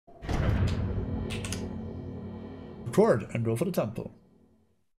Record and go for the temple.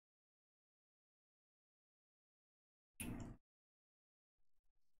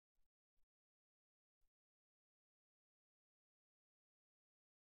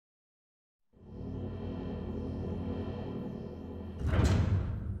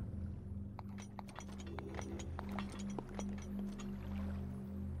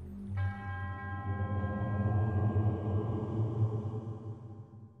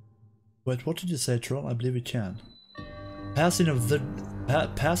 Wait, what did you say, Troll? I believe we can. Passing of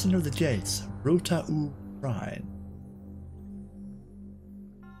the gates. Rota Shrine.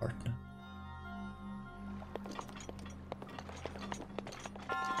 Partner.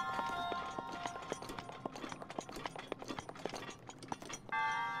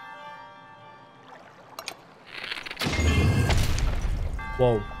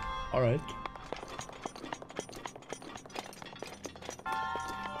 Whoa. All right.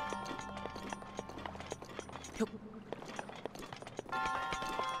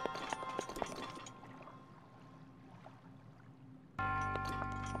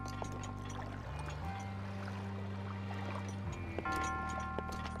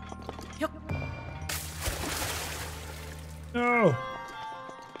 No!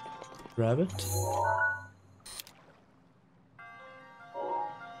 Grab it.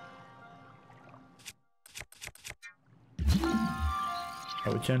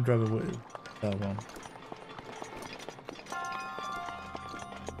 Oh, we can't grab it with that one.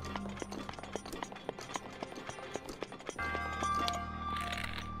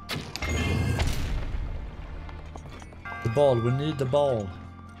 The ball, we need the ball.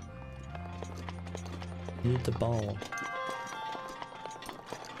 Need the ball.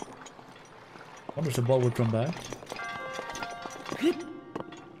 I wonder if the ball would come back.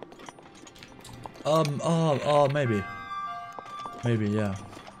 Maybe. Maybe, yeah.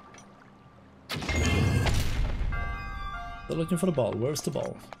 They're looking for the ball. Where's the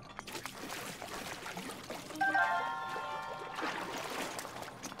ball?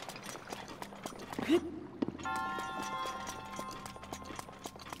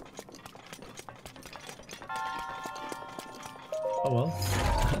 Oh well.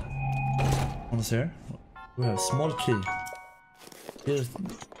 One is here. We have a small key.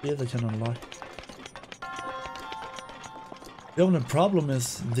 Here they can unlock. The only problem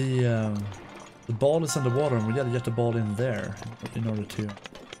is the ball is in the water and we gotta get the ball in there in order to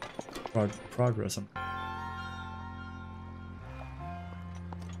progress.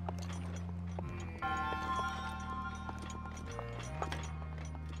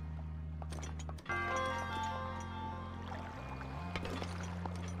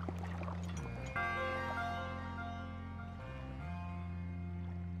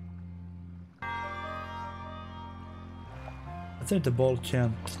 I think the ball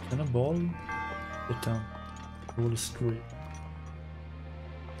can't. Can a ball get down? Roll a screw.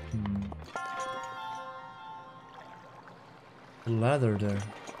 The ladder there.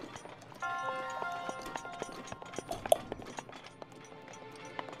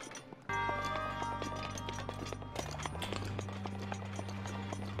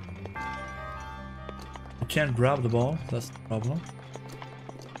 You can't grab the ball, that's the problem.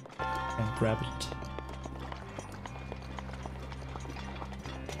 Can't grab it.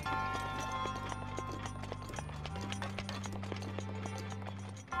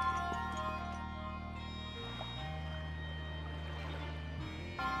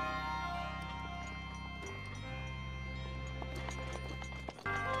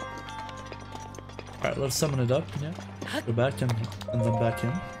 Alright, let's summon it up, yeah. Go back and then back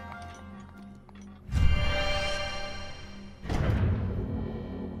in.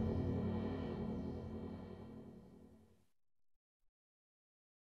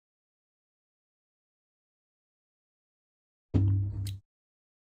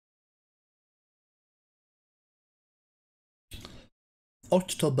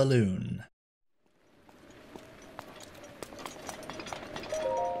 Octo balloon.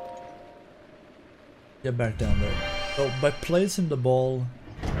 Get back down there. So by placing the ball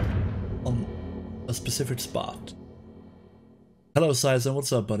on a specific spot. Hello Sizen,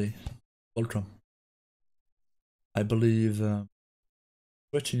 what's up buddy? Welcome. I believe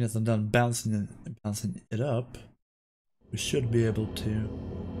switching it and then bouncing it up, we should be able to.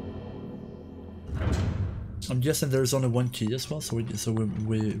 I'm guessing there's only one key as well, so we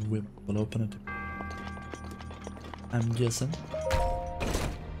will open it. I'm guessing.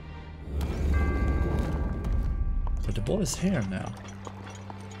 But the ball is here now.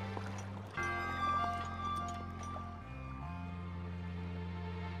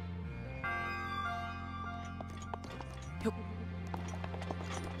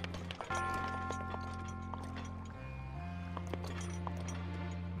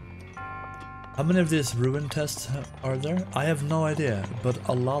 How many of these ruin tests are there? I have no idea, but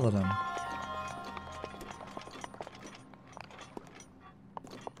a lot of them.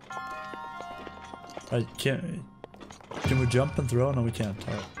 Right, can we jump and throw? No, we can't.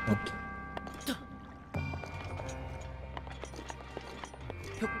 Alright, don't.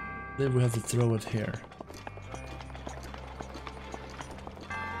 I believe we have to throw it here.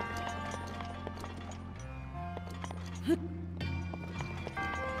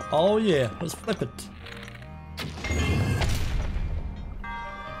 Oh yeah, let's flip it.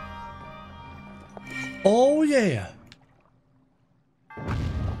 Oh yeah.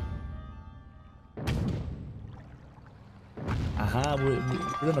 Aha,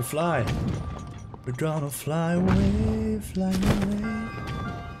 we're gonna fly. We're gonna fly away, fly away,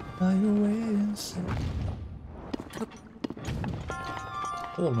 fly away and see.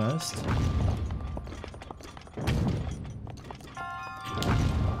 Almost.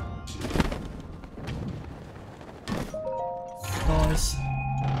 Nice.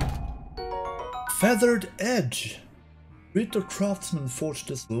 Feathered edge. Rota craftsmen forged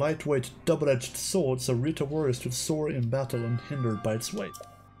this lightweight double-edged sword so Rota warriors could soar in battle unhindered by its weight.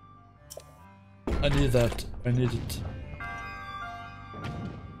 I need that. I need it.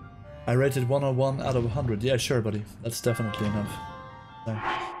 I rated 101 out of 100. Yeah, sure, buddy. That's definitely enough.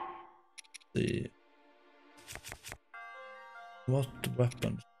 Let's see. What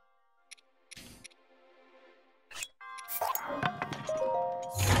weapon?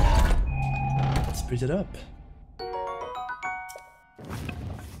 Let's beat it up.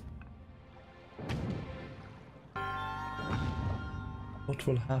 What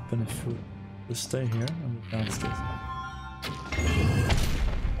will happen if we stay here and we downstairs?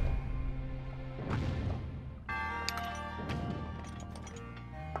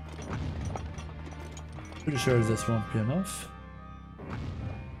 Pretty sure this won't be enough.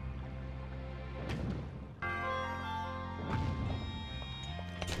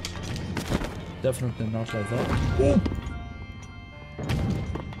 Definitely not like that. Oh!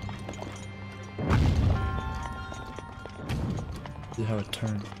 See how it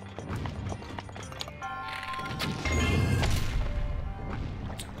turns.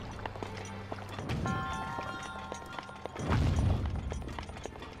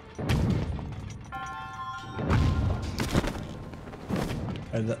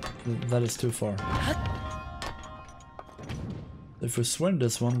 That is too far. If we swing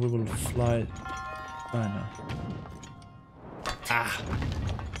this one, we will fly. Now. Ah!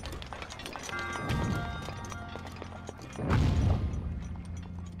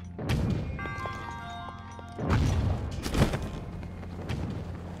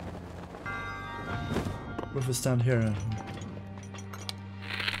 What if we stand here?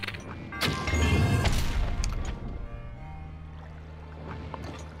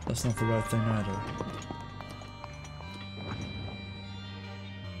 That's not the right thing either.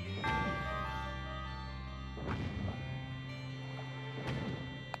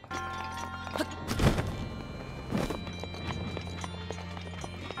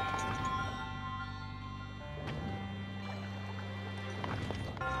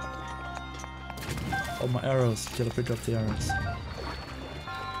 Oh, my arrows. Gotta pick up the arrows.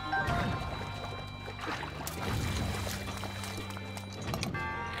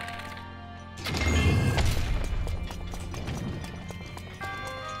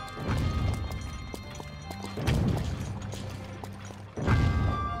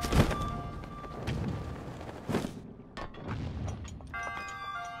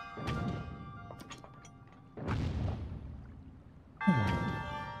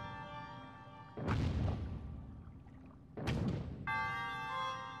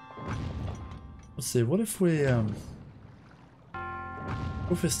 Let's see, what if we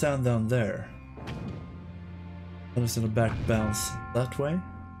stand down there and it's gonna back bounce that way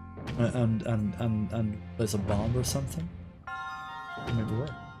and place a bomb or something? Maybe work.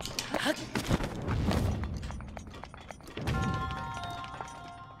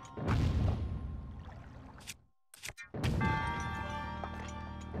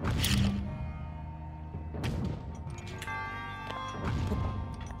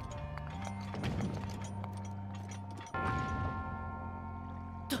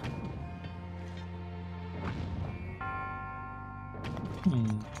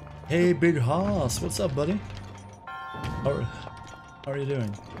 Hey, Big Hoss, what's up, buddy? How are you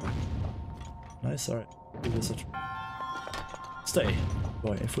doing? Nice, alright. Give this a try. Stay.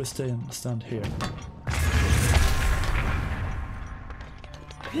 Boy, if we stay and stand here.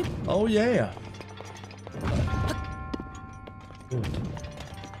 Oh, yeah! Good.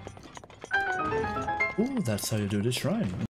 Ooh, that's how you do the shrine.